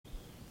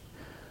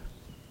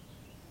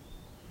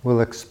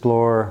we'll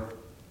explore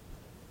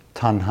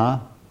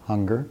Tanha,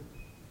 hunger,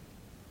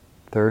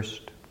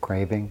 thirst,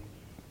 craving.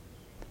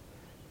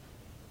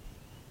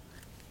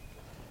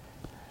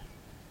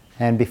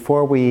 And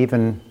before we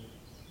even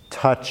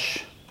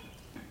touch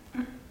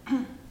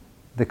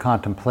the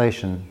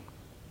contemplation,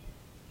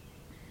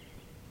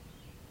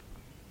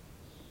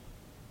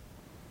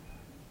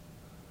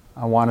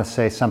 I want to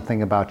say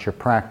something about your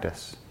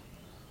practice.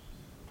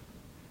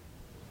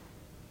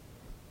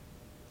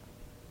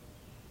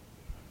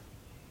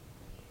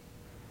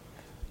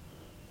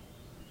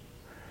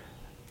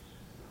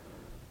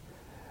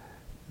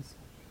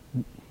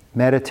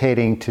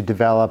 Meditating to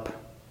develop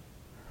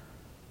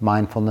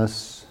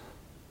mindfulness,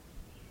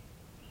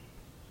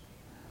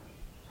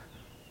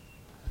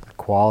 the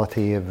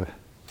quality of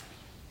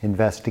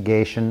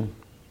investigation,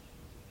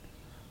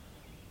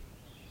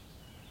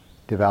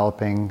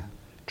 developing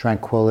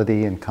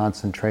tranquility and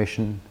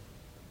concentration,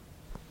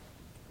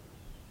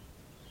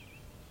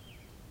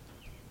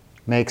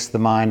 makes the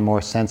mind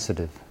more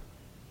sensitive.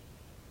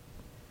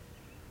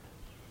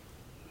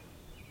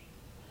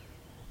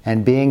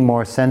 And being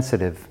more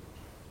sensitive,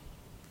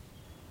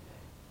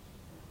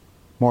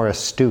 more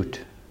astute,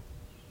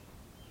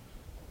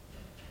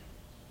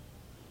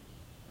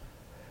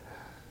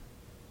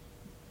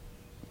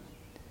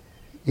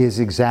 is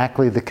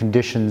exactly the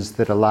conditions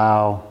that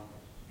allow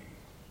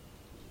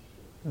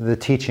the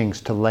teachings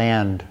to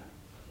land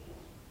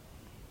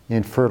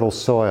in fertile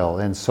soil,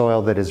 in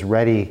soil that is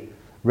ready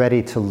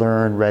to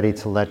learn, ready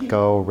to let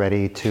go,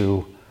 ready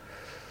to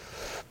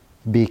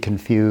be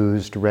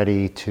confused,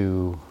 ready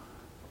to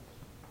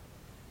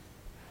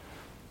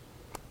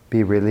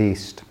be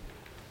released.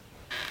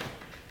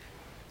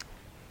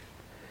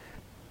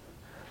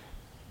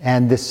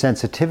 And this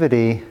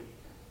sensitivity,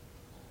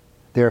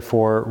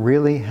 therefore,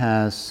 really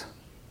has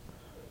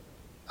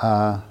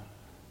a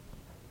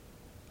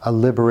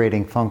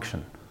liberating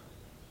function.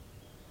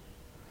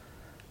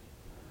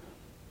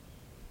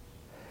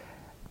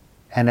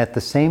 And at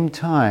the same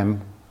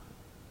time,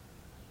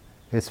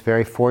 it's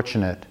very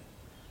fortunate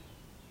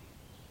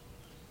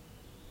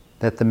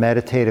that the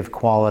meditative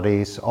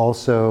qualities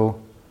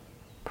also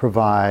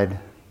provide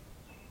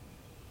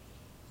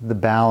the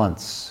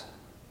balance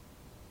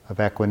of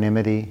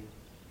equanimity,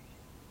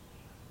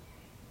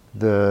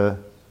 the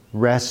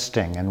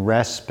resting and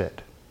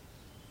respite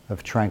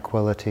of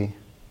tranquility,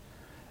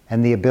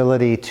 and the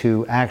ability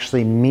to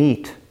actually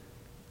meet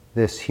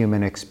this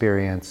human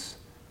experience,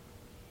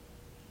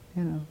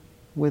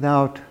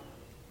 without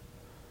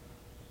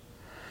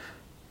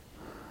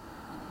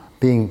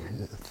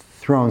being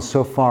thrown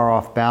so far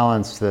off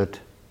balance that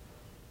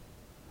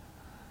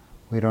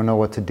we don't know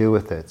what to do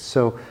with it.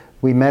 So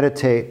we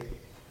meditate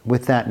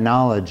with that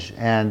knowledge,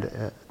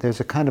 and there's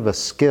a kind of a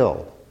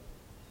skill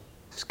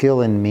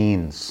in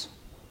means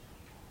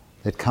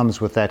that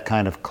comes with that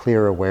kind of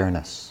clear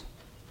awareness.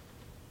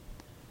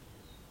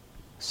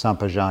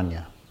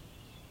 Sampajanya.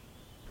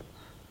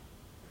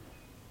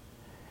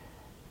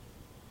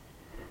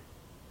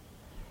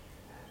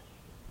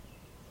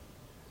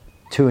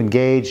 To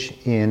engage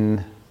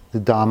in the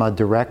Dhamma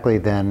directly,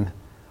 then,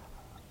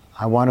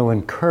 I want to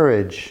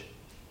encourage,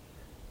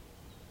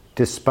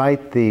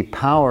 despite the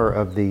power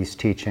of these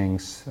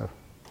teachings,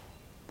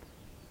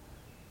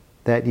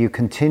 that you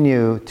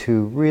continue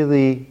to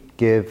really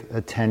give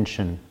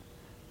attention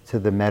to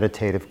the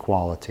meditative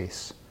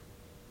qualities.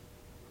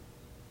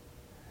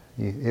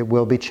 It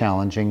will be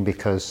challenging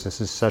because this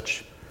is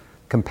such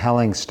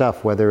compelling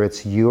stuff, whether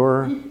it's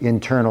your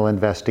internal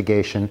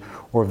investigation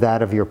or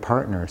that of your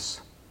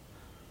partners.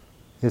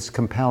 It's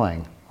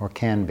compelling, or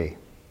can be.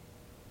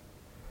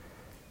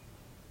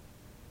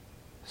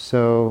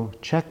 So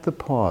check the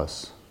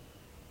pause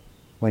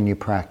when you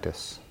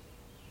practice.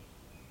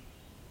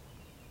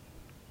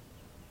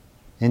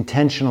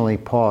 Intentionally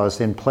pause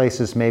in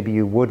places maybe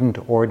you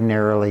wouldn't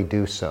ordinarily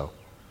do so,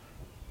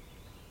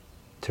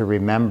 to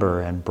remember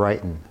and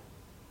brighten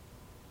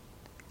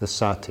the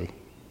sati.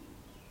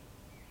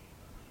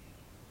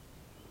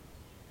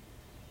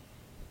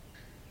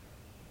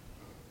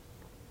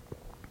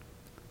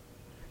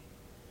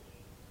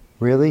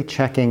 Really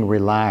checking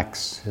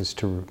relax is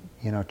to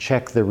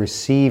check the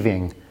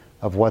receiving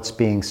of what's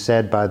being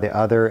said by the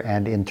other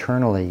and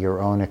internally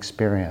your own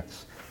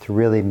experience, to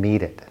really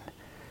meet it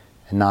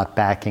and not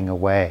backing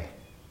away.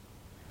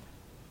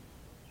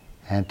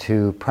 And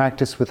to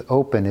practice with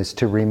open is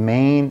to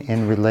remain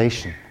in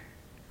relation,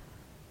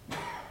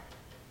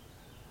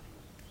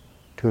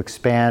 to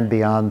expand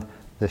beyond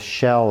the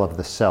shell of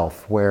the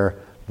self where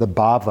the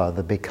bhava,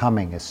 the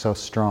becoming, is so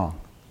strong.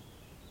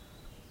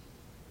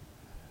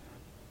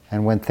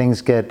 And when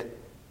things get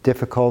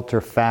difficult or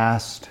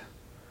fast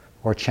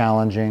or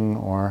challenging,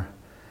 or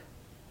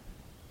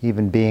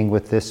even being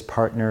with this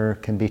partner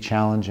can be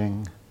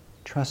challenging,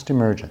 trust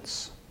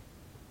emergence.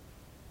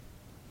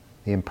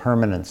 The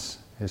impermanence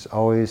is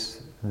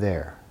always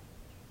there,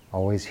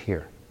 always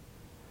here.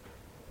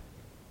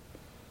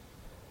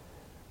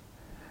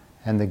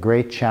 And the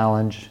great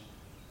challenge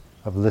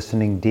of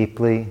listening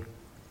deeply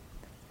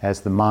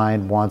as the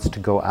mind wants to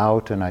go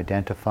out and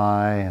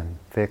identify and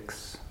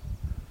fix,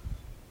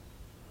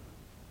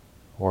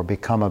 or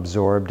become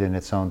absorbed in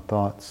its own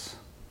thoughts.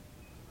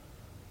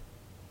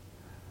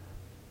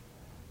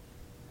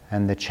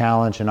 And the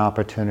challenge and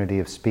opportunity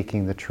of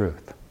speaking the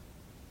truth,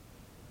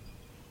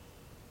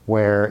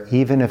 where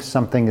even if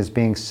something is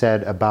being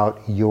said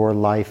about your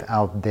life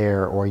out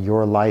there or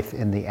your life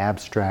in the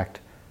abstract,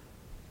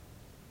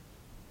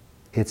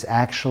 it's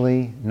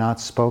actually not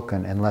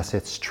spoken unless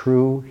it's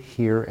true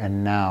here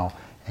and now,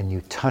 and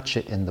you touch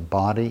it in the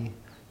body,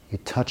 you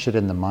touch it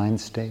in the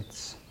mind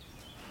states,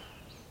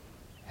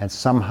 and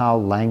somehow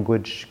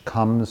language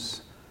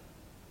comes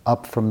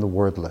up from the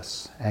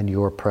wordless, and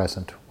you're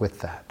present with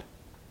that.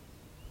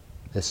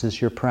 This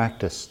is your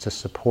practice to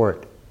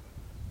support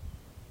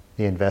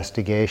the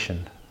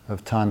investigation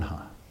of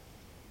Tanha.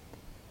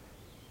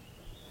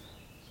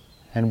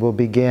 And we'll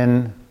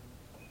begin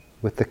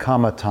with the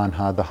Kama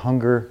Tanha, the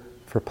hunger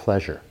for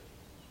pleasure.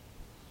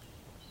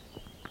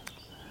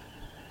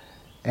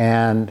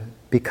 And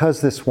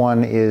because this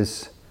one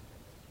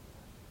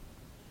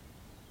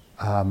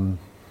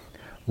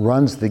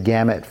runs the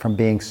gamut from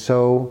being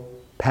so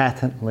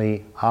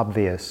patently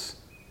obvious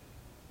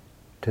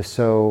to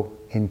so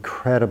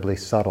incredibly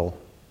subtle,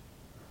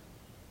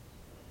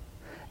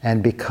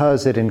 and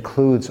because it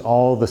includes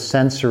all the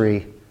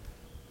sensory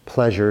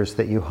pleasures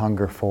that you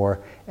hunger for,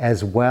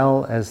 as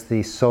well as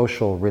the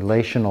social,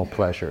 relational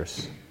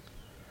pleasures,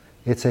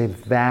 it's a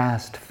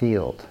vast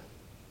field.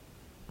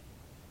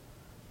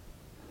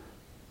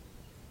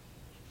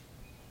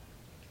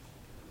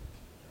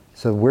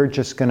 So we're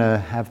just going to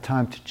have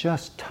time to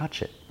just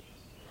touch it.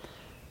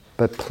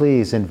 But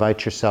please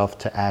invite yourself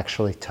to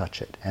actually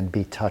touch it and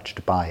be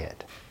touched by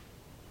it.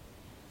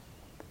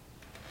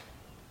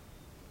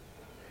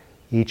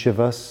 Each of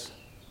us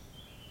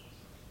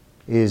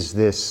is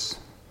this,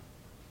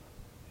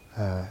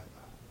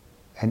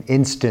 an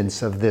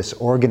instance of this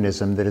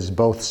organism that is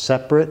both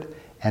separate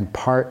and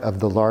part of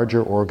the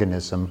larger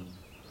organism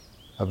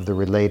of the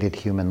related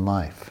human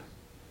life,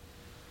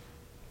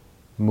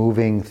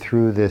 moving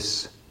through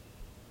this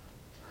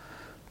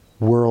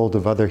world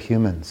of other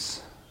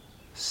humans,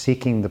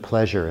 seeking the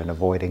pleasure and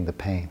avoiding the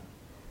pain,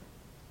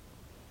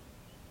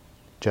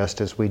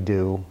 just as we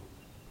do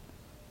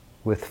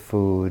with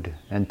food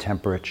and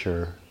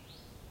temperature,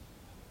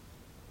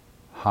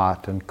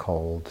 hot and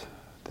cold,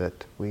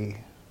 that we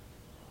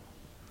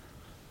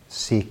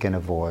seek and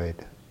avoid,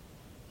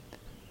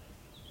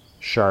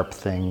 sharp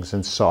things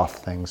and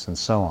soft things and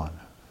so on.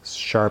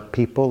 Sharp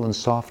people and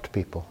soft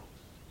people,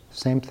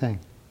 same thing.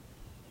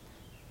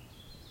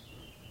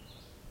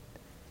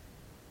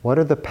 What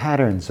are the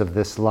patterns of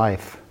this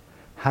life?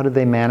 How do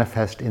they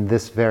manifest in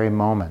this very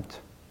moment?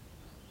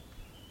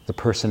 The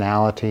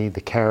personality,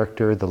 the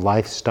character, the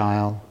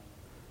lifestyle,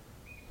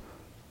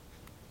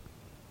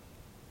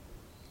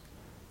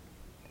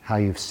 how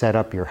you've set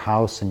up your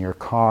house and your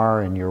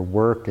car and your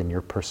work and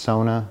your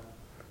persona.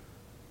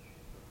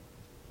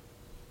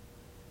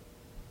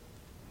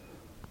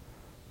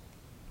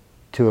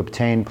 To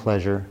obtain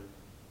pleasure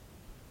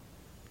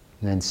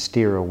and then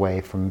steer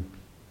away from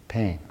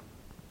pain.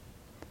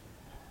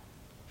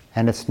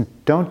 And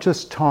don't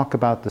just talk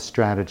about the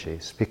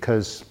strategies,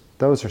 because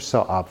those are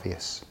so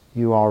obvious.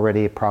 You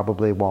already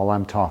probably, while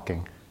I'm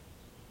talking,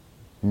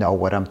 know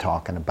what I'm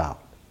talking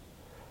about.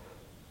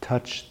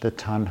 Touch the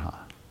tanha.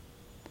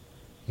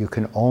 You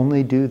can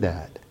only do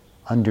that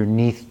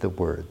underneath the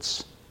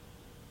words.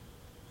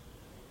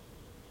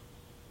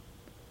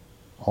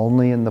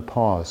 Only in the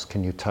pause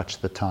can you touch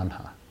the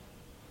tanha.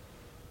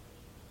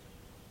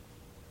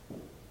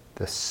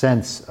 The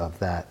sense of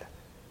that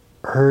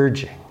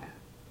urging,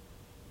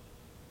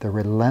 the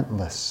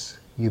relentless,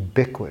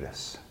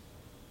 ubiquitous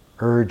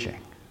urging.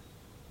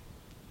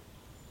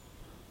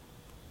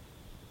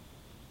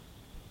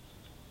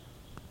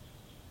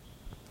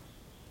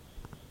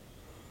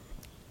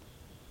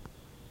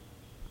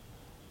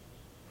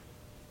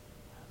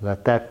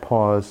 Let that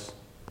pause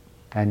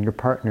and your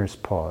partner's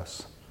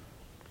pause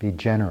be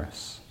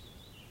generous,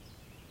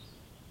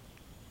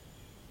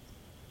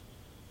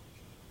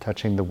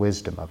 touching the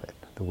wisdom of it,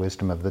 the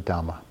wisdom of the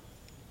Dhamma.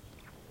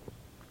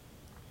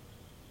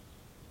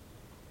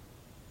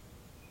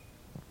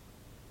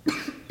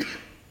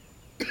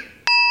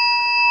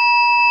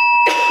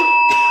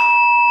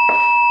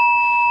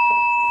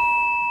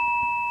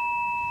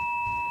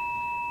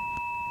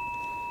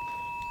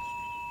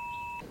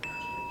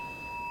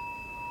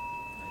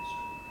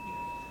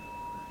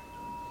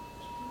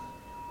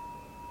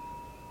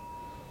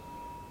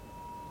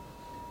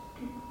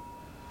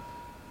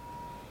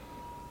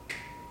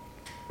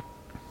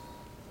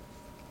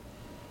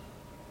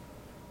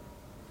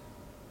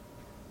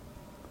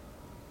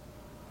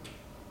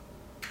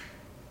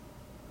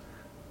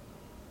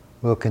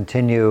 We'll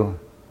continue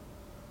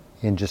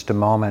in just a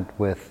moment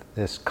with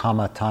this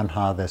kama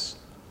tanha, this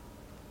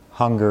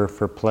hunger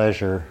for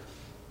pleasure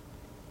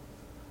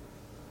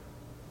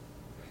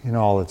in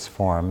all its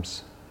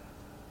forms.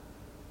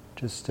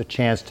 Just a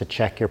chance to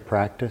check your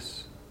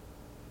practice.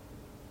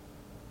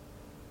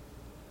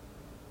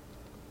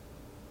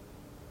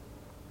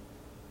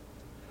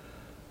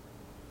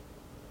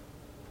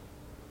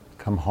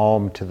 Come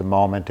home to the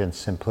moment in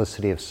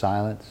simplicity of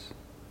silence.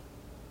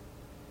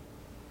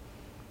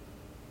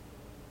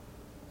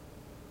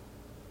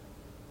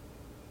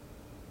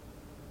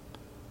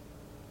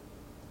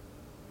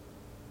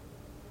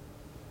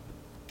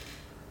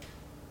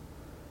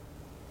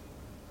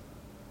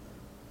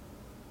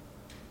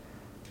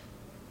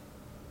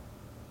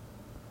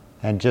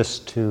 And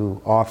just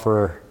to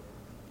offer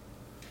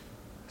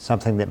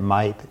something that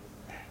might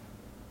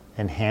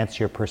enhance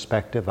your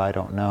perspective, I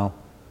don't know.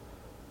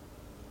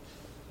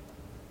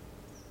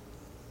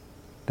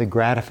 The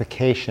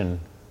gratification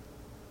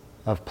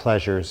of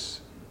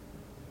pleasures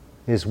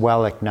is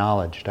well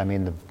acknowledged. I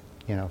mean,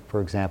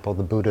 for example,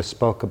 the Buddha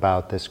spoke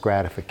about this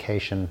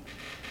gratification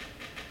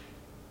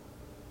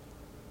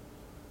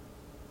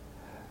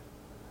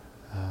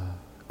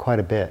quite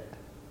a bit.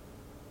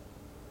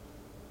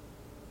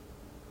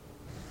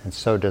 And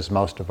so does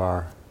most of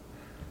our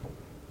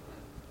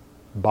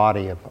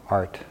body of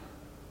art.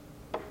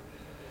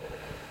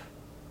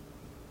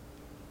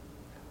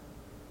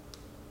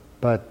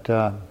 But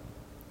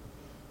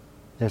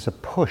there's a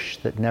push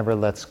that never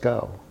lets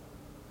go.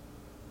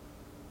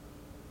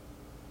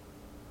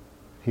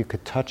 If you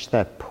could touch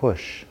that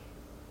push,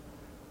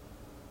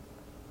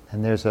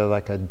 and there's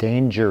like a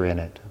danger in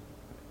it.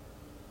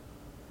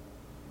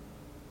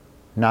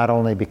 Not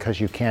only because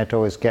you can't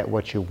always get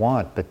what you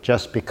want, but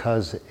just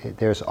because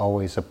there's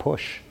always a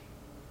push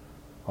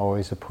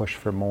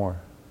for more.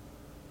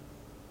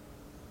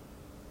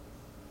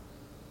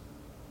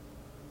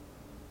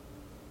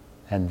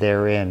 And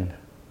therein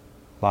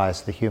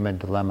lies the human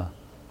dilemma.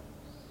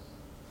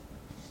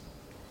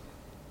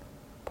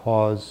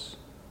 Pause,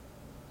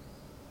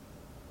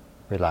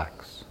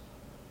 relax.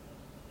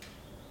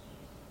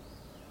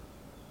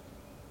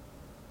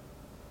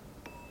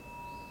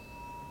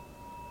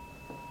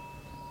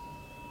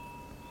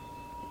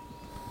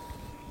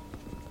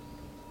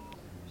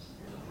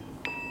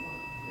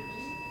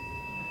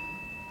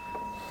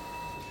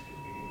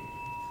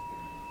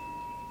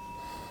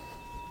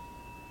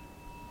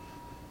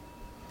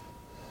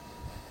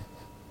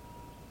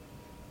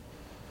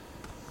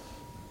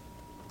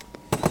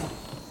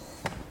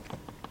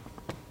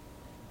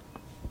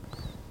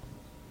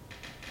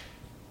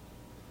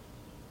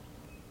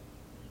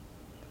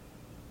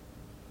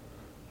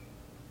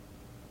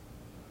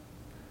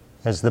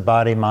 As the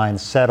body-mind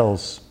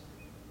settles,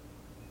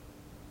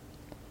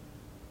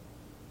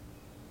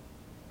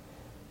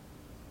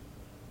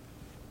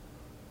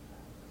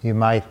 you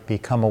might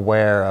become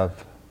aware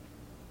of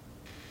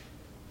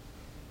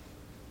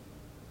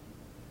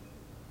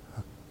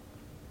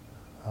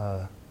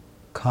a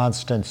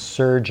constant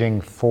surging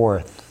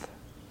forth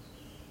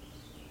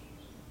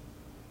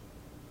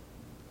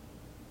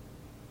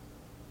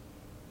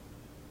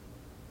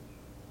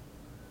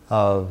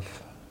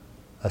of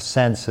a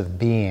sense of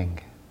being,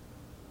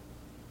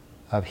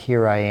 of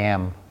here I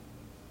am,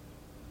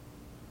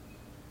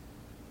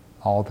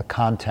 all the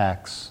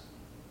contacts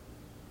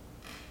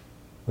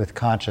with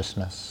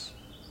consciousness,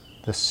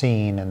 the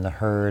seen and the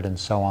heard and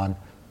so on,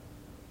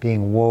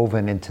 being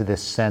woven into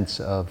this sense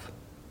of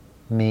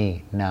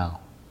me now.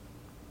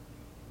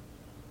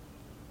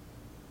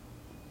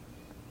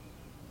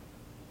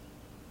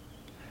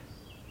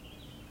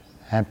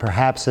 And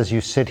perhaps as you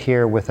sit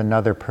here with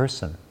another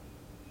person,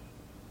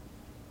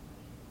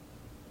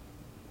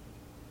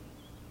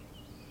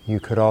 you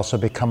could also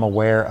become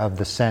aware of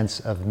the sense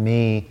of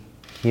me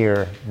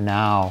here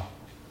now,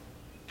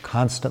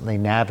 constantly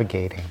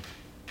navigating.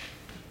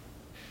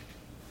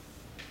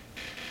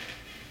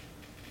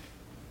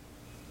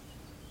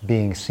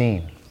 Being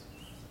seen.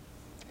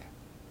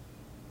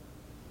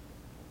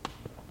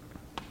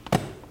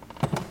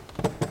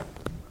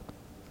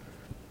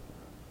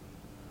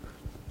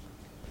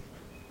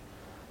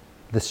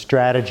 The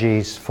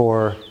strategies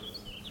for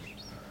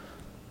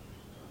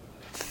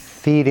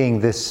feeding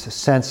this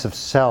sense of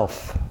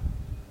self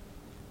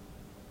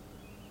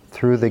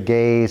through the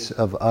gaze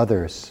of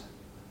others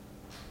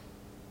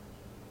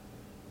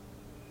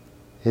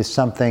is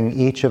something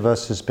each of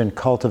us has been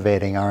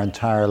cultivating our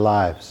entire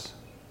lives.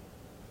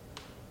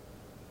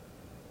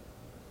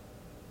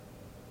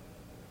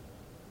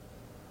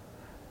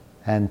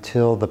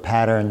 Until the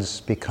patterns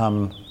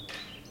become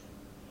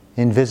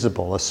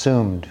invisible,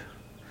 assumed.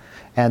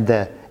 And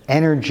the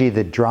energy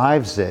that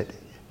drives it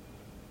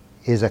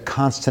is a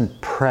constant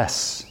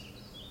press.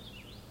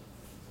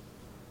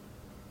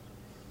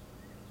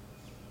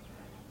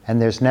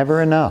 And there's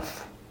never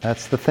enough.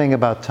 That's the thing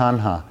about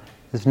Tanha.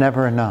 There's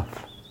never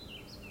enough.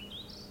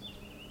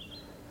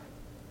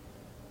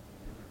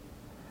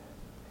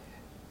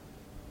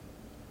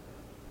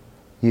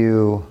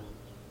 You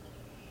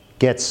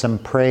get some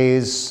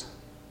praise,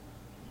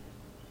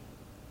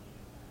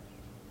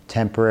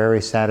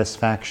 temporary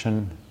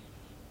satisfaction,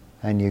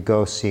 and you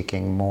go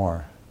seeking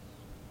more.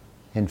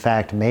 In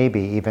fact, maybe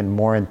even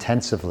more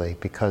intensively,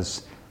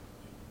 because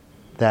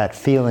that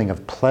feeling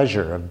of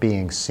pleasure of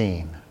being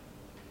seen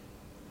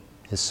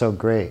is so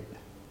great.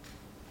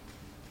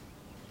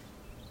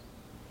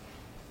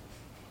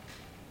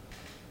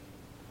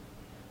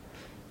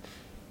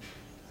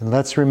 And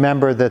let's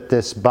remember that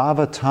this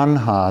bhava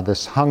tanha,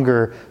 this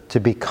hunger to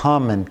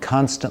become and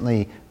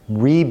constantly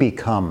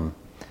re-become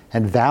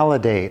and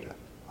validate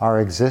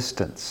our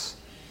existence,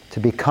 to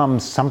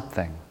become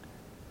something.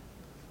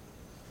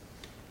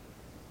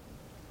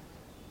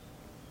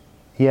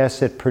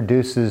 Yes, it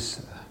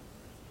produces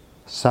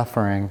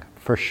suffering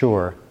for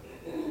sure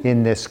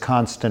in this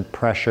constant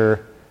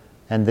pressure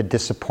and the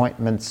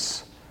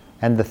disappointments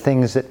and the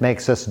things it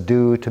makes us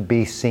do to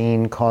be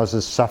seen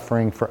causes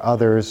suffering for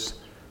others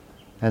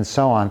and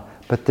so on.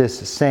 But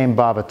this same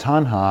bhava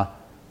tanha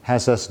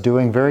has us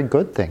doing very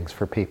good things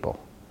for people.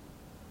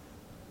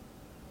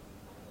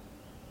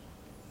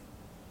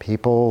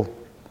 People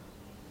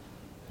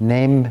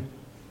name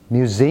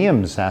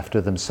museums after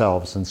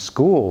themselves and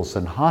schools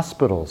and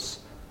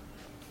hospitals.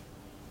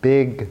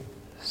 Big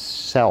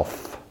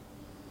self,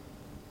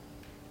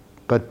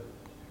 but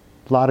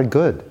a lot of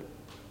good.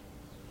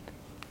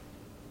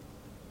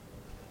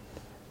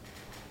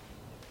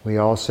 We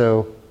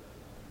also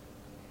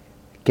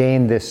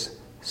gain this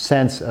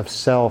sense of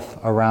self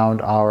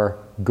around our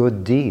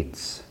good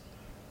deeds,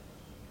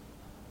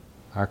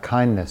 our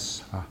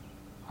kindness,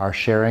 our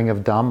sharing of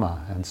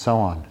Dhamma, and so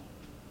on.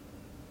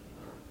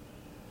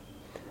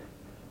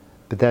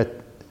 But that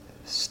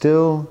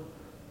still,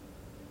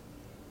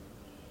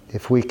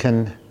 if we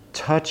can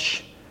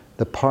touch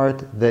the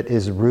part that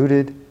is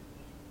rooted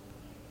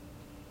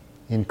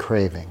in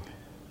craving,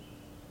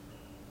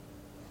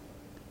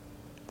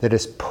 that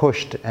is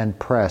pushed and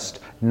pressed,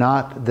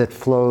 not that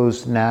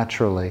flows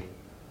naturally,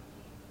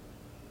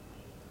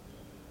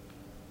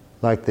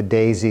 like the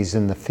daisies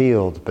in the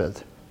field,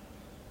 but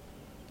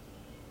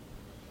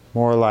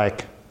more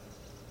like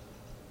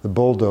the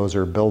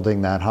bulldozer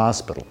building that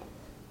hospital.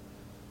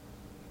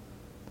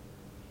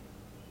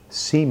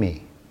 See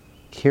me,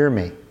 hear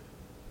me,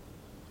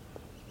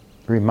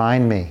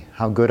 remind me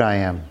how good I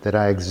am, that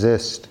I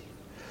exist.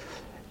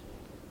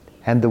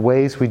 And the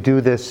ways we do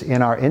this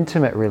in our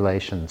intimate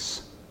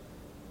relations.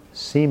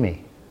 See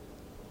me.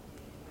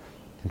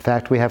 In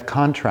fact, we have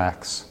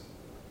contracts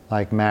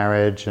like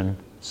marriage and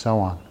so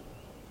on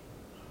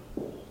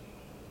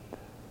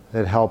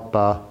that help,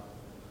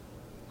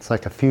 it's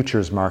like a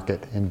futures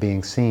market in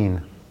being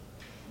seen.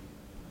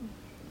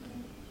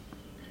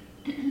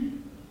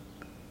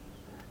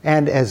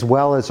 And as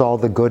well as all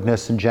the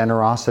goodness and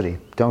generosity,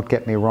 don't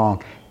get me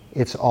wrong,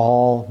 it's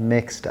all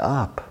mixed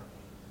up.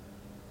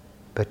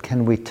 But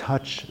can we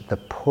touch the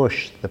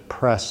push, the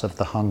press of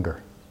the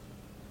hunger?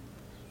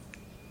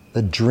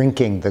 The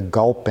drinking, the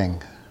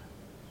gulping,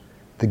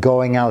 the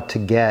going out to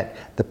get,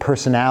 the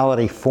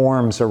personality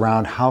forms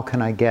around how can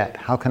I get,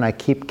 how can I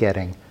keep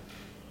getting?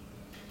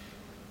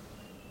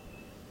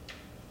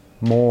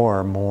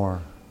 More, more.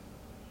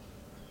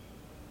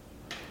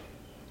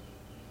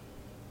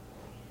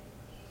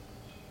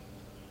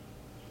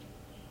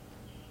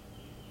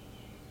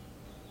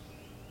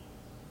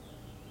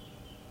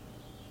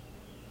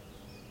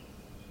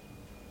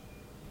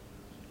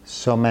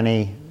 So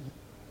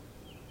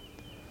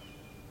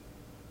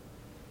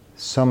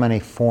many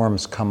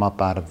forms come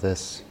up out of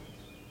this.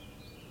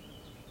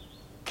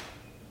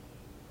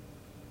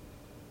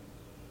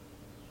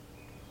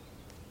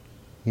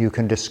 You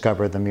can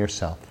discover them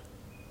yourself.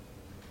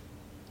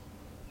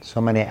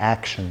 So many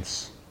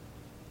actions.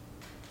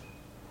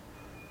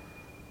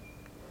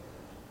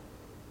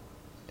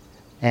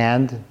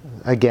 And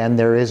again,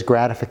 there is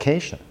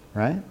gratification,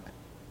 right?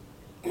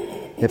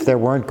 If there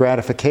weren't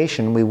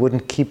gratification, we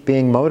wouldn't keep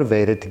being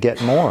motivated to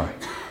get more.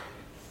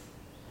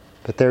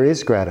 But there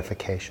is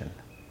gratification.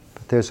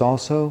 But there's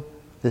also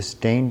this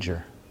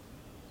danger.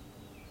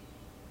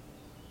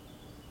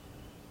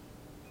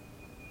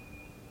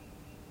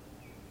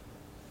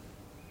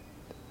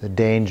 The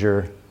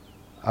danger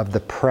of the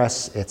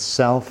press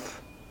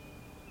itself,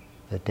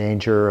 the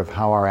danger of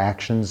how our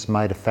actions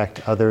might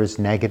affect others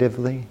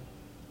negatively,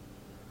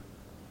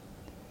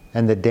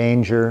 and the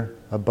danger,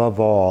 above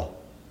all,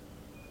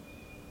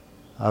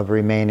 of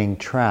remaining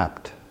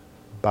trapped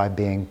by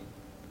being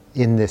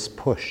in this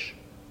push.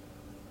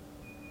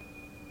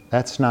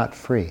 That's not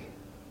free.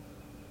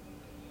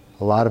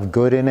 A lot of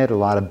good in it, a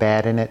lot of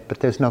bad in it, but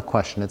there's no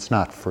question it's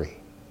not free.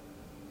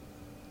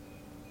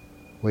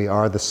 We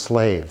are the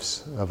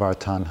slaves of our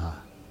tanha.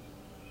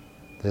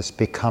 This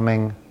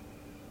becoming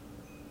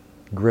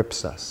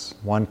grips us.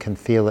 One can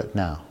feel it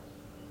now.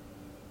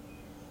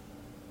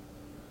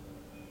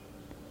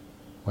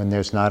 When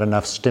there's not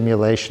enough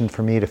stimulation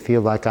for me to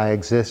feel like I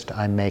exist,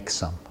 I make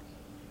some.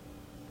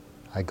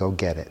 I go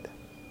get it.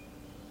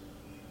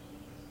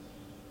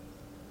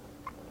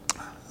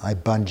 I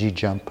bungee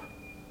jump.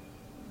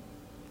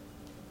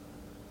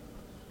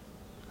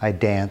 I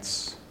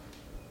dance.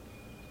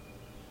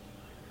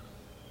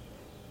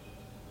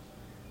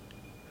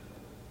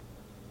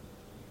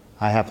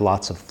 I have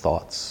lots of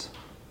thoughts.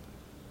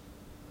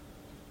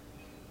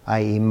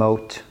 I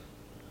emote.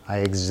 I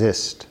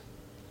exist.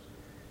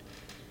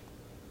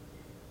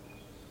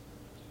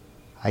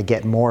 I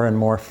get more and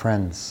more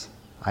friends.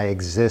 I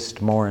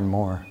exist more and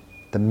more.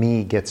 The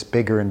me gets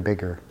bigger and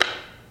bigger.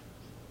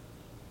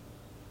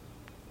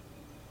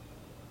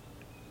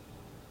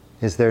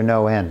 is there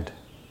no end.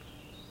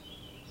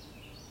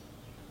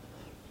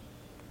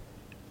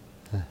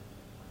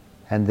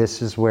 And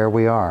this is where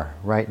we are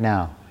right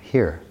now,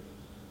 here.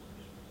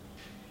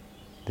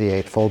 The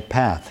Eightfold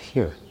Path,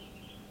 here.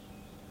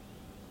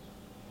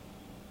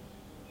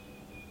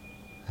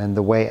 And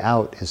the way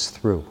out is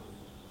through,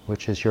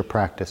 which is your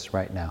practice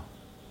right now.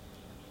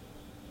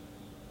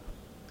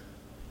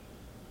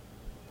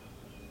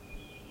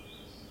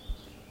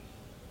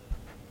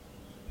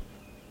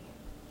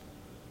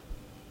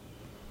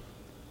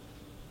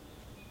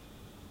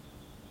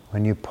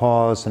 When you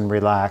pause and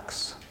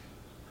relax,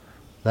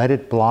 let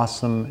it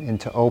blossom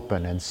into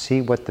open and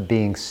see what the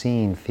being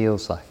seen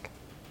feels like.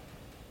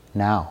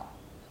 Now,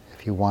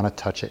 if you want to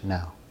touch it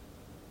now.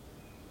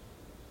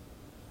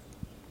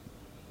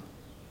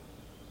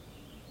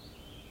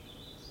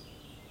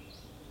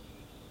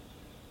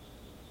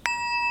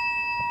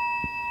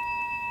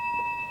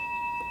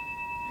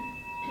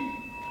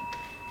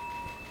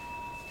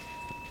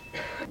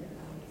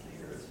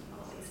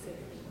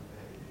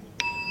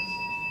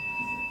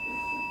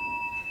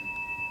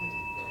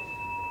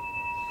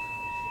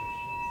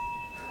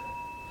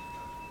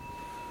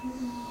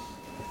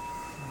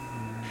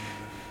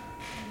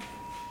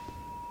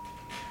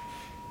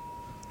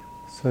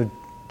 So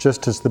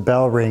just as the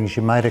bell rings,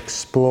 you might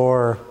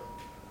explore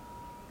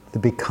the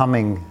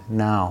becoming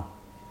now.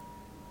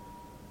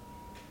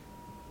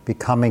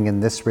 Becoming in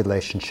this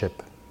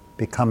relationship.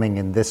 Becoming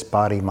in this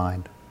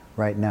body-mind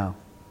right now.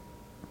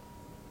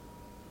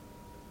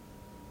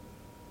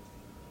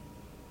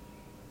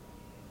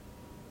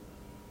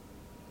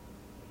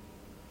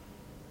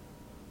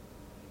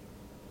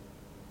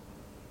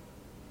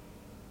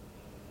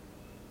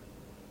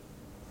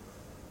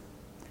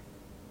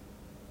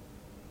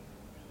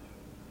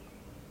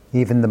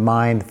 Even the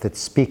mind that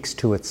speaks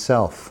to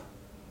itself,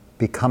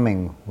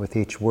 becoming with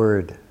each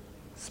word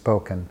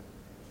spoken,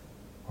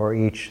 or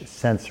each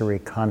sensory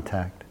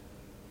contact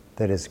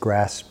that is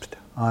grasped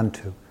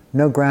onto.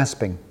 No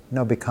grasping,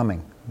 no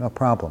becoming, no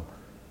problem.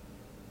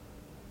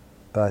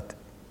 But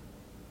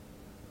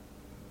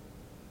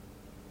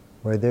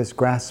where there's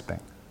grasping,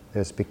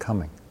 there's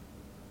becoming.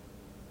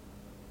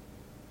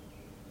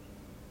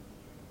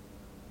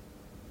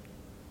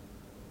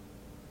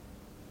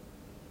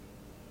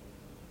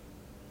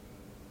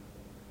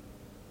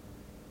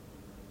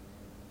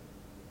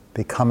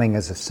 Becoming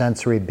as a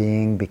sensory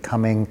being,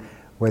 becoming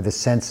where the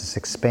senses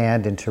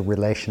expand into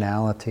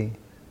relationality.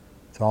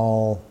 It's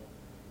all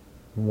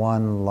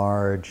one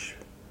large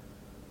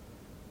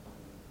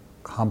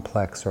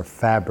complex or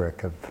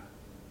fabric of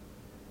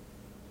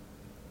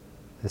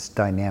this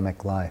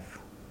dynamic life.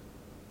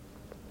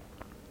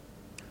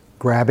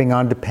 Grabbing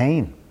onto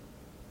pain,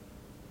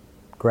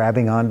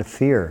 grabbing onto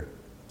fear.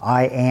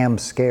 I am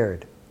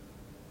scared.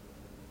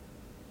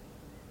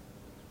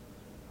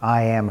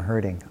 I am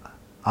hurting.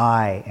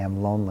 I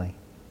am lonely.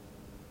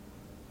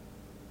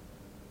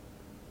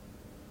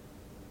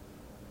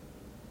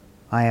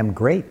 I am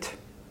great.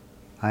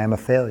 I am a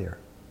failure.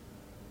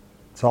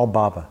 It's all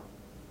bhava.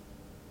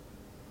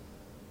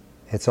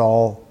 It's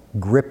all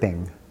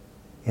gripping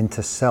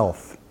into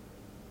self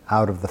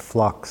out of the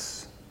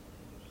flux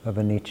of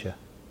anicca,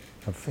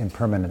 of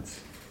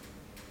impermanence.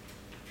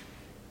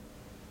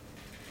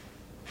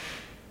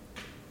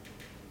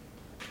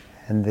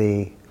 And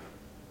the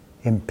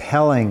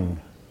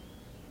impelling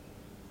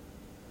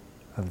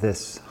of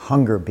this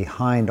hunger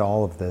behind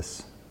all of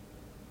this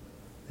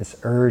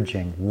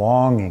urging,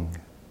 longing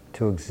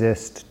to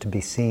exist, to be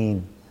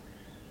seen,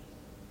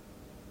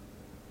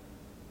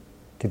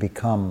 to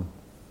become.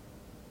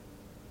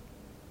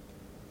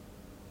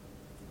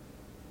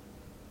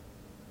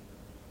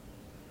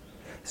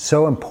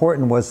 So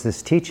important was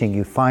this teaching.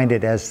 You find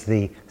it as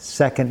the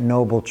second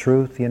noble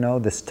truth,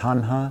 this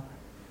Tanha,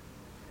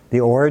 the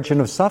origin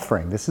of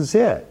suffering. This is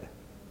it.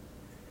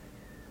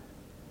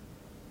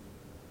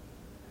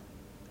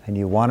 And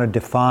you want to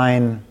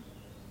define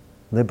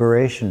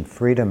liberation,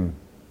 freedom,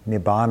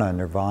 nibbana,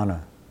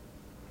 nirvana.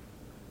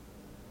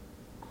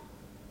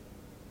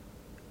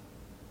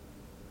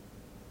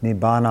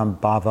 Nibbanam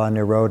bhava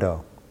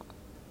nirodho.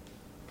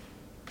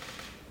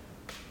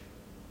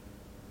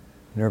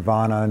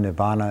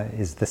 Nirvana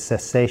is the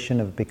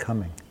cessation of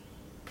becoming.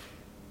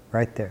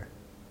 Right there.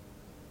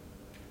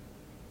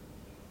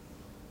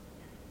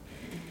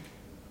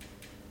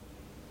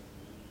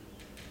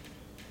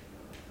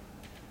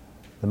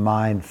 The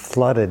mind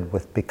flooded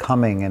with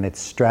becoming and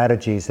its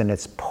strategies and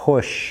its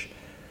push,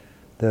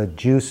 the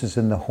juices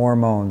and the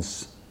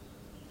hormones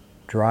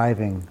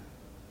driving,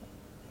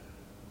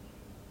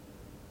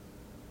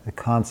 the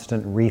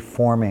constant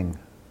reforming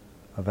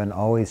of an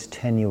always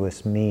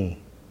tenuous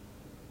me,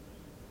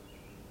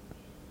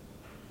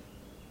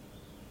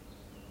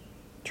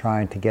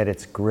 trying to get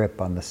its grip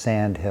on the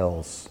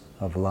sandhills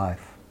of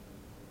life.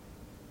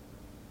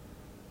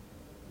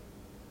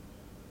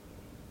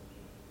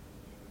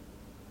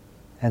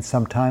 And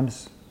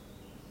sometimes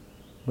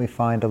we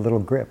find a little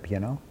grip,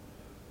 And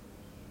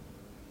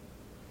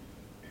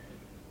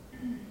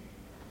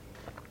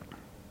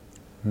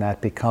that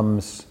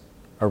becomes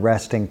a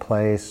resting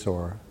place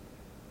or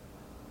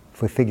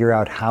If we figure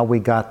out how we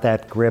got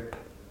that grip,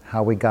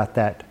 how we got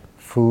that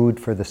food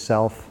for the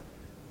self,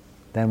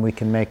 then we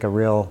can make a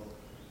real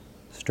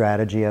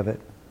strategy of it.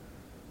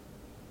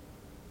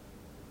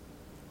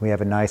 We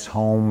have a nice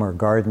home or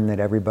garden that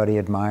everybody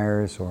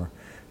admires, or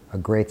a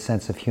great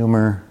sense of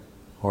humor,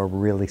 or we're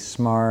really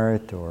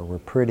smart, or we're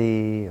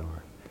pretty,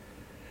 or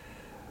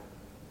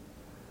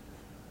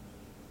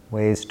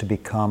ways to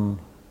become.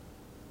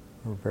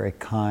 We're very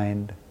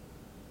kind.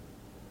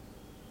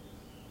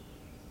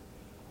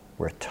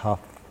 We're tough.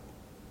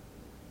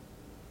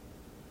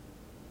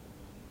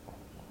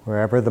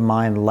 Wherever the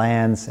mind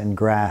lands and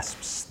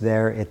grasps,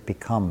 there it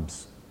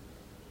becomes.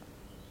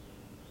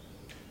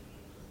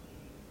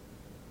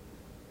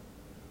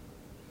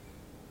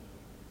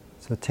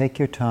 So take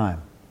your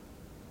time.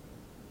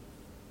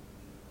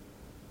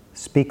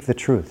 Speak the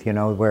truth,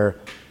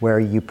 where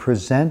you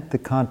present the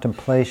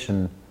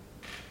contemplation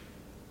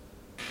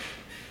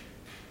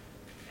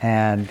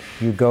and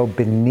you go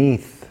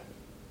beneath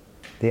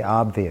the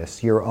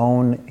obvious, your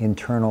own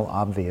internal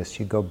obvious,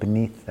 you go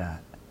beneath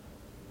that.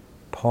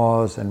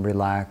 Pause and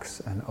relax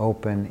and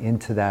open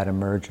into that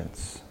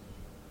emergence.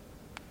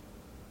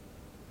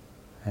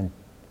 And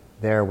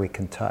there we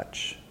can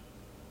touch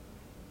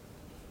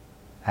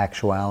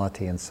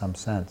actuality in some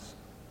sense.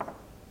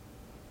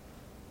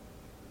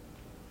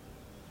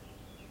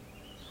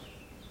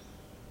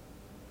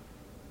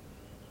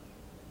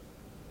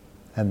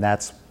 And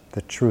that's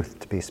the truth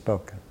to be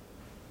spoken.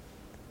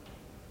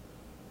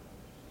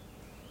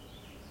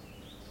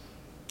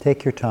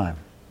 Take your time.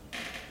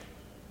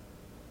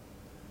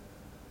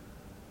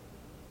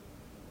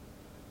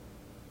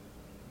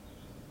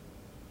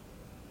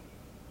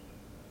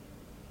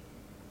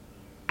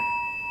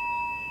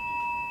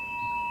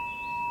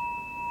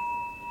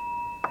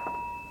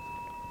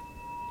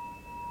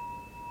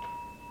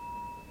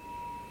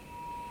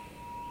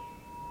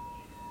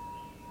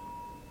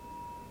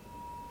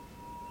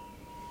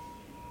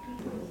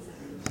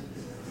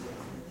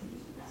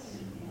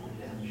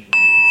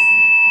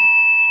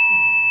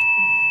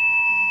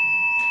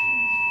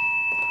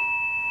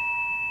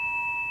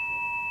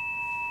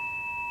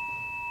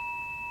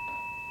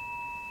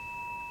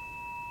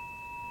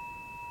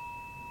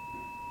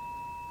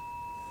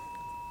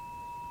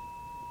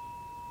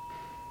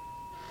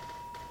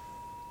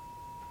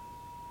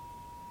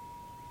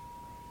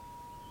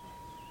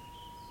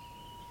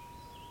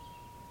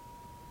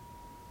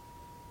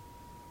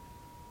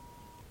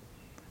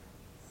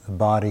 The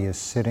body is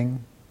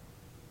sitting.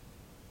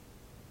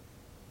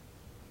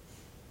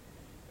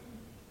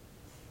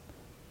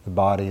 The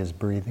body is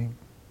breathing.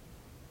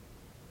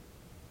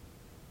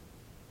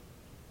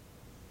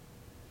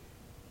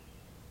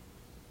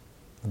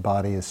 The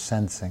body is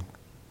sensing.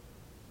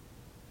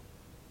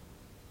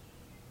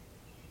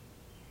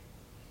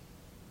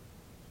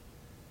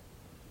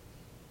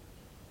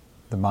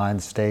 The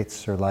mind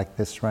states are like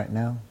this right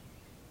now.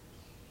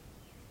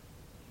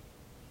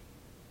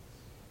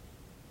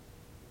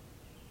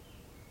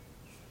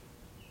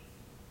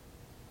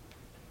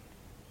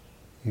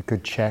 You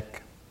could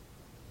check,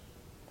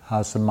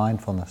 how's the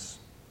mindfulness?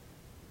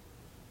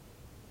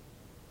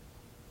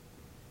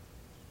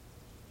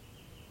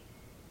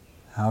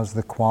 How's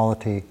the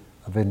quality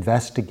of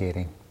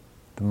investigating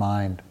the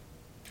mind,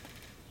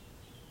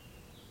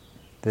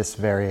 this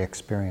very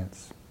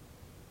experience?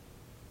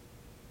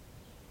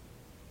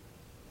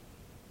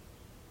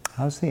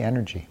 How's the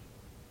energy,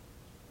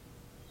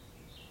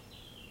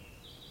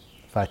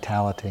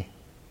 vitality,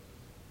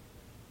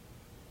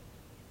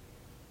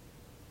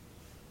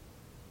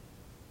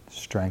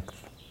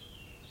 strength?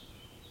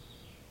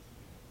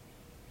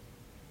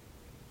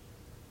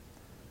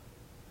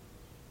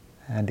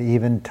 And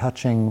even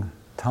touching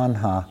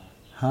Tanha,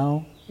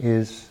 how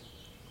is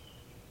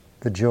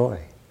the joy,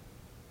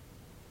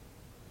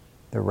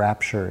 the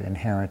rapture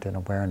inherent in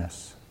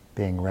awareness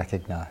being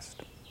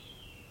recognized?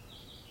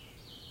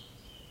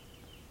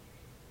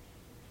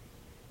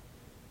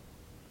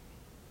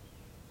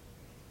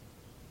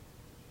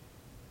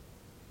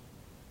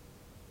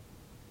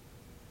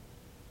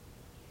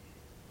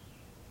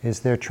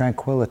 Is there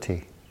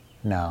tranquility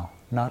now?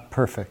 Not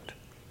perfect,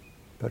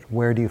 but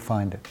where do you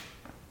find it?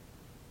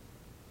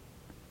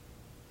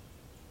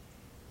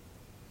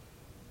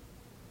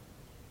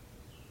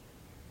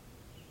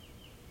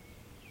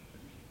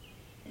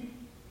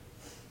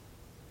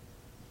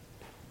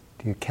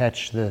 Do you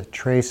catch the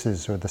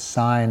traces or the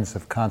signs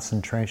of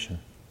concentration,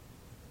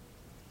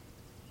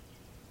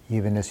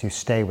 even as you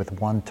stay with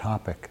one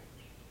topic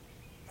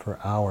for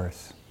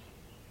hours?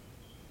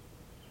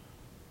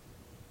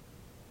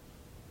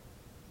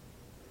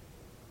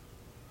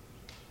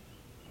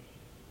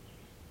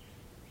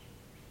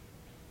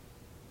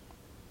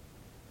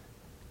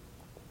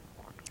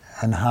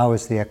 And how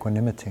is the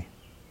equanimity?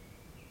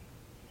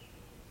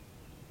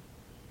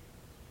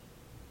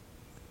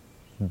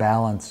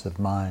 Balance of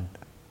mind.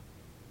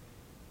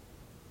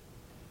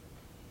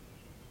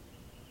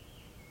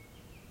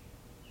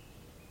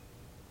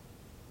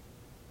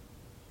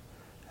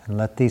 And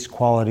let these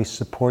qualities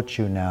support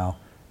you now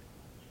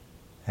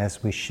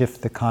as we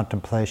shift the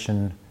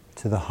contemplation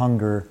to the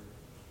hunger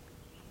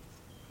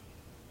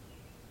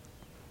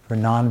for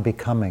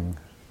non-becoming,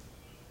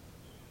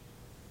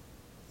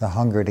 the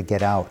hunger to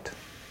get out,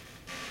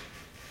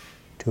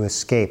 to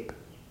escape,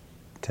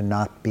 to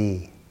not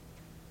be.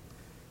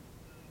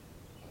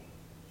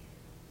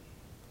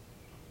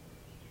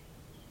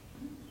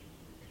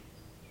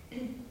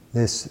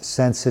 This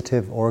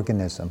sensitive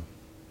organism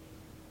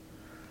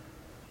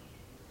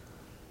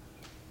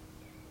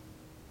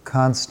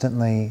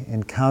constantly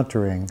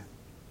encountering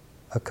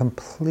a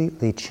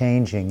completely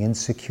changing,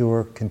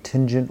 insecure,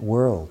 contingent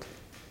world.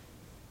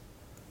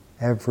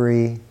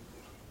 Every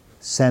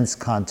sense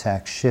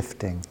contact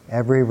shifting,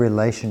 every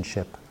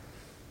relationship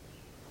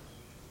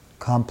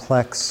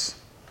complex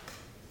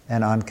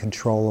and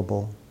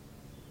uncontrollable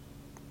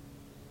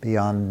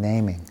beyond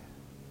naming.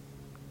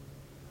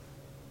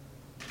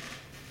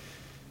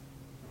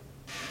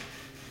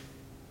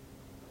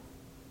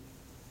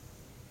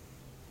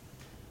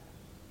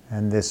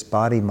 And this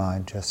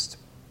body-mind just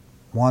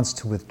wants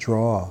to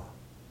withdraw.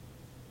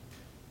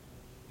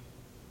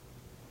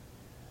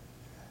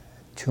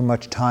 Too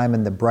much time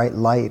in the bright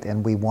light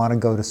and we want to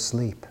go to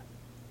sleep.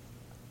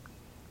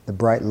 The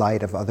bright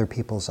light of other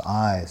people's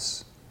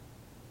eyes.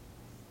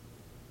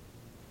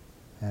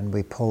 And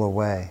we pull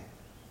away.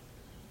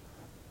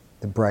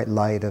 The bright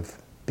light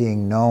of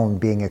being known,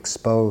 being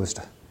exposed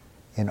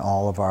in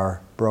all of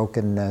our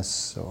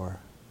brokenness or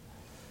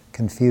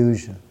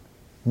confusion.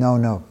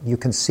 No, you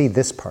can see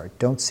this part,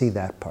 don't see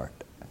that part.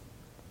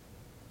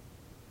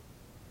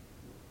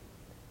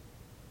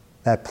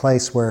 That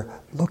place where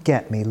look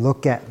at me,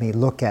 look at me,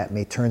 look at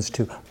me turns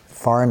to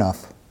far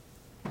enough.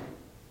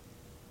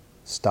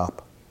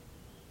 Stop.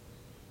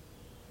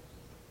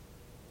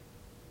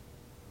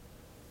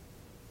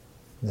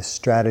 The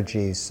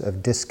strategies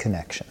of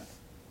disconnection,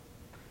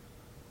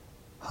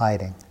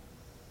 hiding,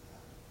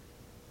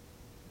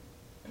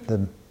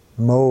 the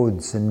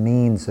modes and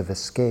means of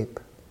escape,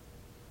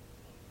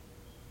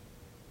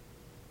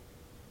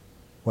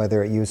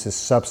 whether it uses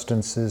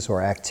substances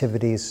or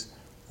activities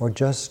or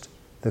just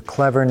the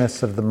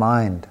cleverness of the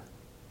mind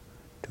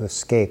to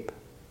escape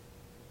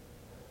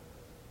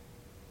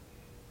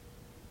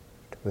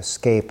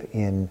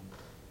in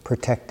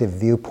protective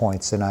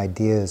viewpoints and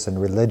ideas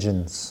and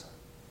religions.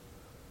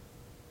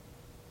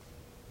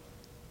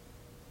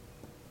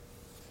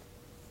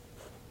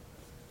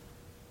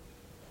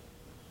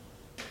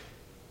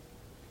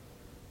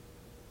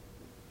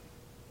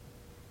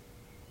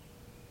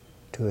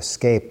 To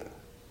escape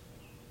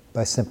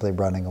by simply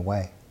running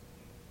away,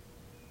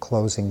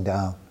 closing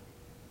down.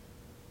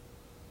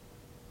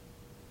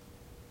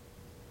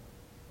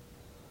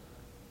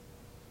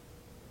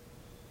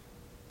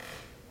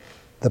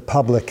 The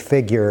public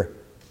figure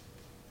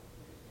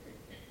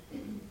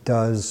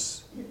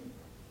does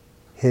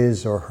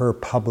his or her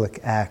public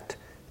act,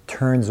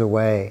 turns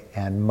away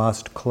and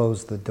must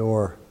close the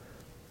door,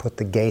 put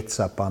the gates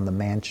up on the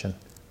mansion,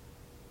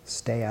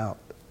 stay out.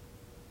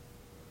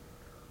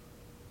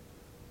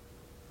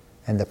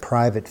 And the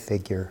private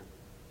figure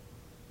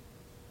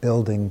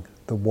building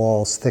the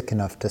walls thick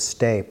enough to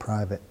stay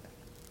private.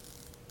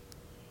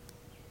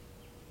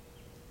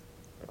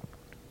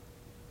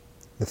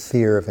 The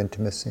fear of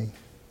intimacy.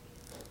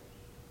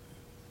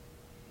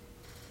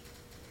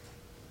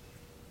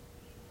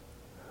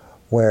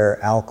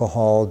 Where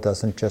alcohol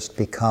doesn't just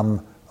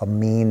become a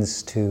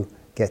means to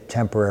get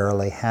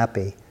temporarily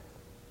happy,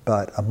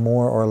 but a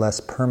more or less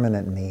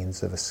permanent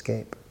means of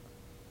escape.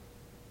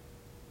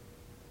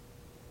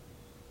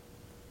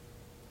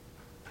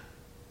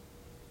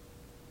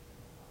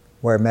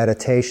 Where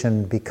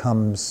meditation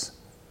becomes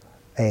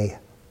a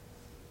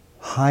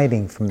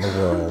hiding from the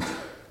world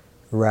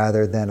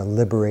rather than a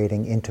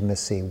liberating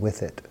intimacy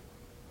with it.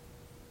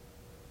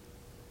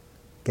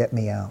 Get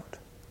me out.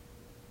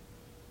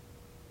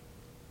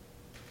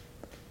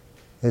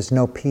 There's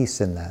no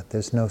peace in that.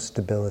 There's no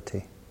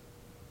stability.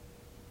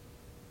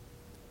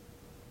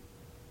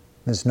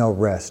 There's no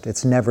rest.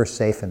 It's never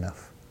safe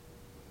enough.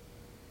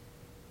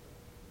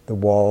 The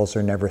walls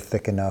are never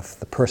thick enough.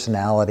 The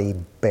personality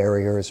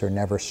barriers are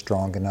never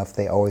strong enough.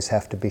 They always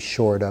have to be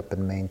shored up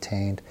and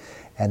maintained.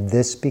 And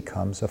this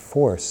becomes a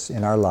force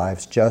in our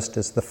lives, just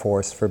as the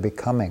force for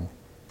becoming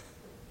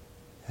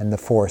and the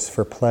force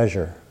for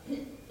pleasure,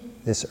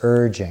 this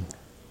urging.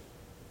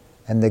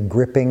 And the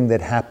gripping that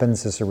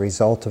happens as a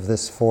result of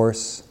this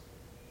force.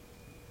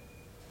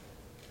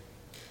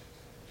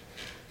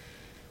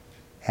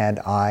 And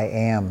I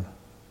am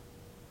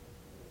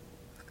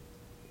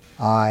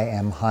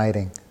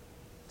hiding.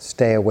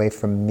 Stay away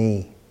from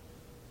me.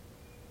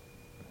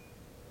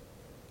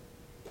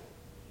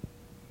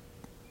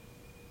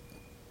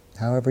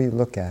 However you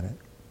look at it.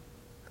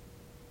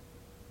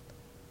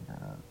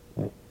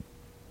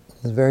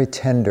 It's a very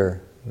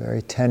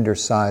tender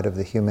side of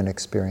the human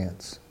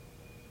experience.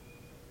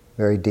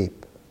 Very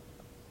deep.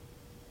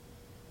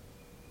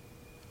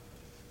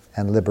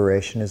 And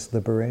liberation is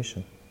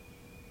liberation.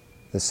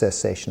 The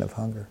cessation of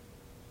hunger.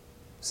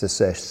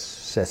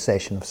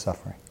 Cessation of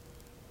suffering.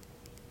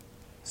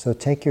 So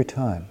take your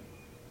time.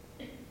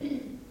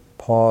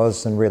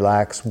 Pause and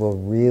relax will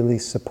really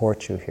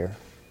support you here.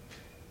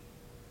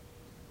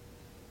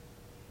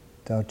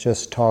 Don't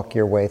just talk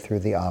your way through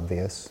the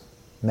obvious.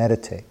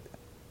 Meditate.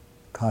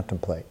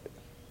 Contemplate.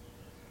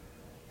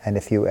 And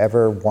if you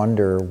ever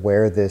wonder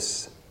where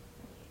this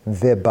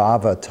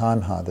vibhava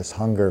tanha, this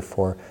hunger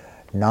for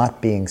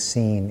not being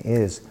seen,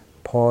 is,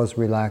 pause,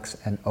 relax,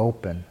 and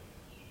open.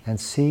 And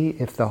see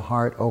if the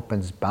heart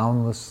opens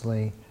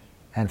boundlessly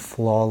and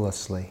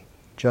flawlessly,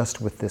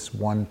 just with this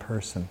one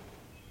person.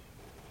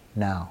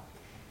 Now.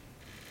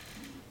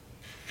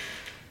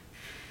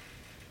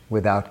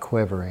 Without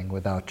quivering,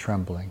 without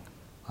trembling.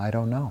 I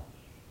don't know.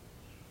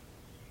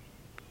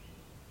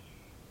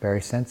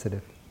 Very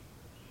sensitive.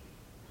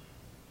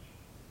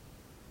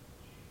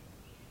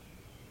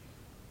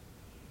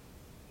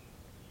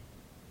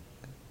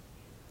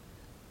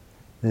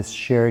 This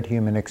shared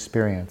human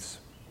experience,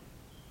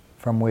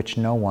 from which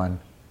no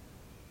one,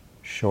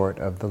 short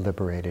of the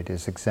liberated,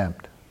 is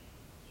exempt.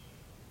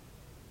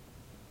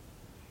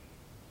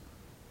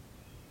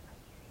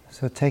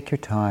 So take your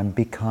time,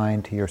 be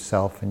kind to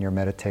yourself and your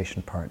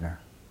meditation partner.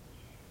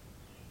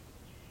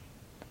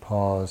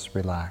 Pause,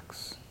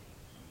 relax,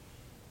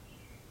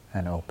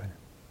 and open.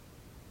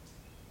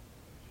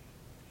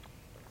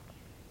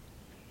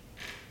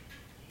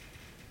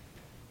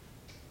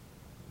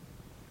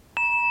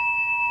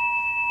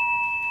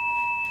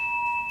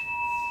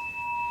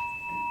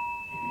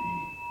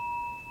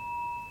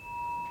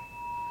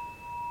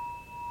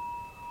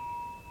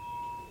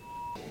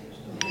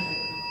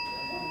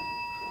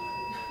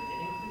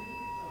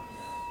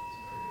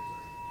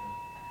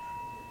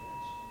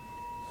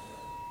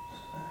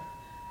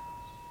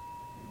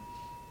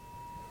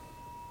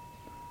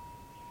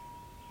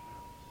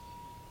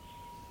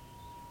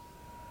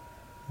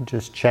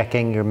 Just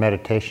checking your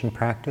meditation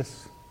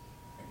practice.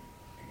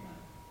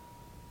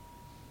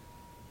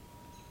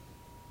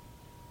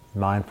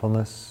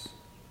 Mindfulness.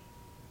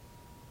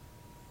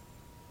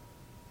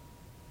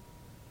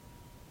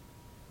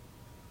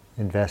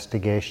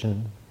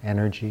 Investigation,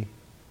 energy.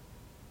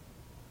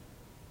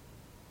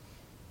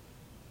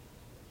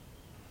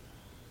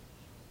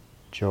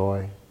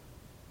 Joy.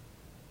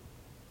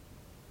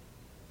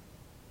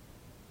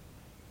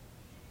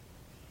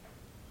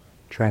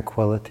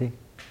 Tranquility.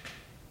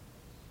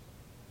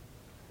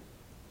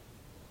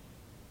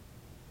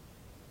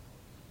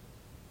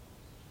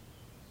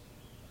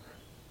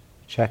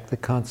 Check the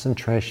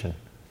concentration.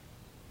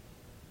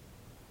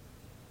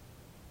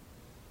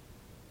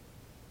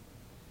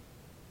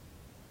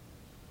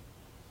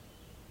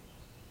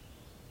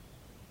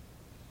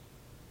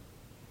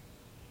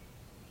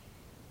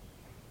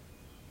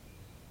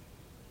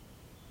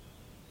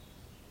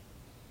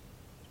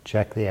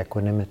 Check the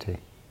equanimity.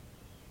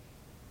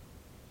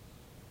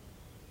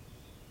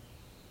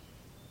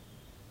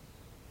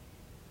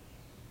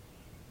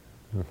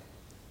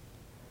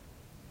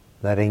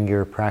 Letting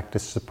your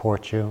practice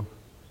support you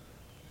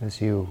as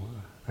you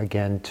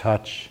again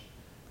touch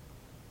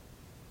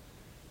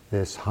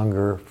this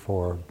hunger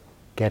for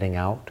getting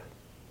out.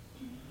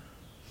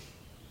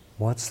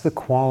 What's the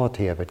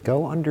quality of it?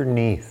 Go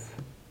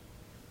underneath.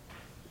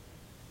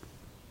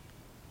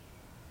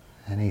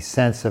 Any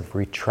sense of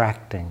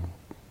retracting,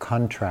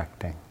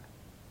 contracting,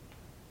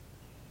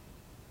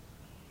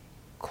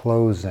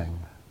 closing,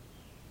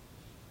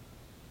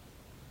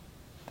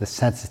 the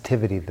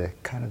sensitivity, the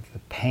kind of the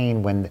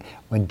pain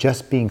when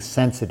just being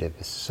sensitive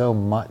is so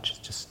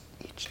much, just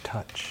each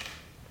touch.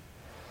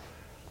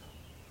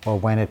 Or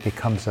when it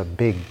becomes a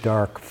big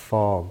dark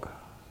fog.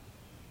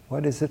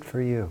 What is it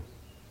for you?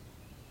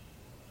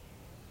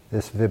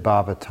 This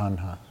vibhava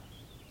tanha.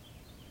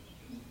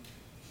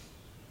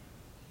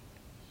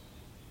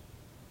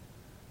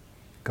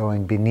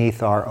 Going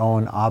beneath our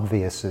own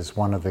obvious is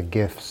one of the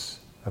gifts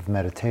of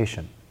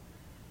meditation,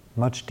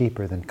 much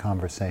deeper than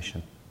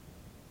conversation.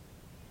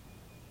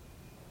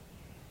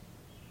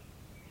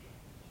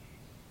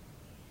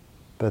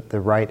 But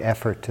the right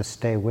effort to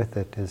stay with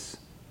it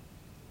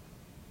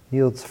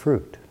yields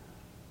fruit.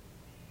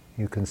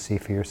 You can see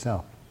for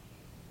yourself.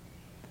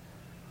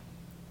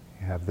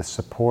 You have the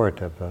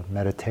support of a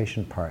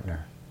meditation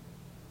partner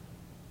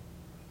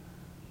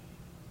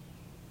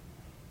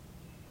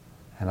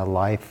and a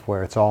life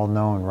where it's all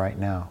known right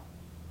now.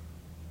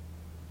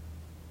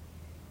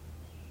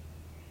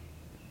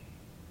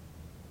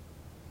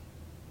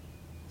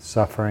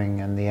 Suffering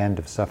and the end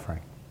of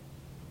suffering.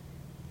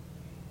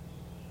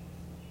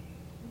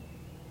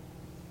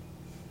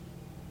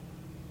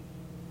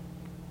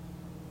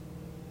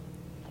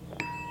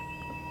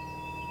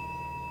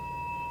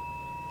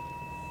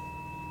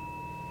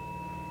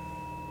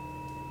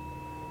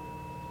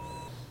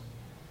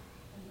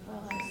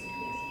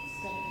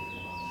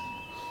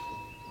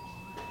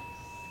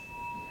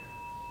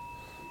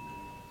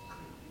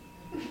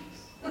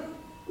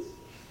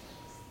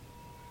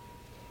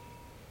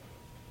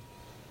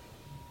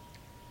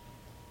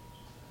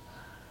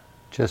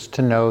 Just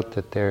to note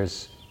that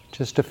there's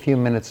just a few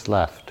minutes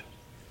left.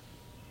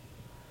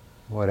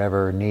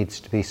 Whatever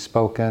needs to be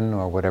spoken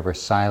or whatever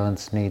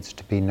silence needs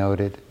to be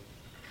noted.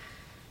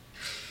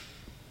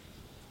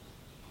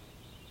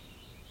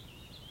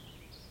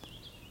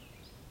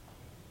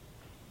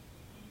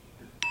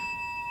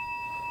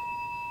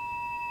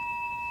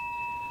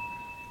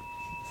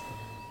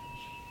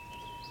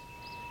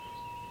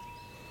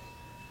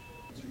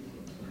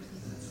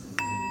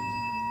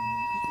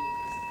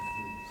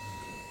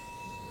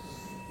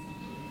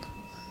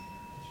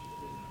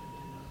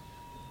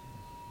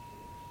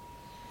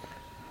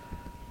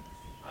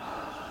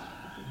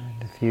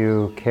 If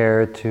you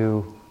care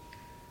to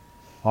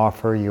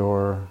offer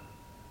your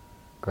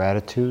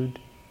gratitude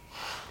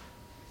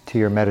to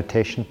your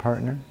meditation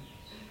partner,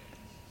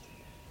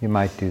 you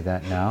might do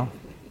that now.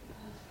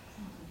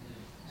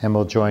 And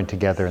we'll join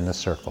together in the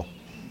circle.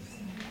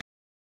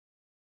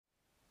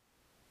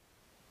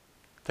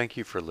 Thank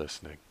you for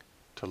listening.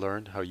 To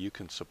learn how you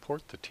can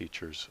support the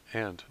teachers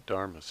and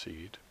Dharma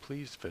Seed,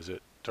 please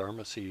visit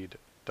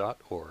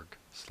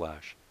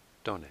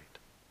dharmaseed.org/donate.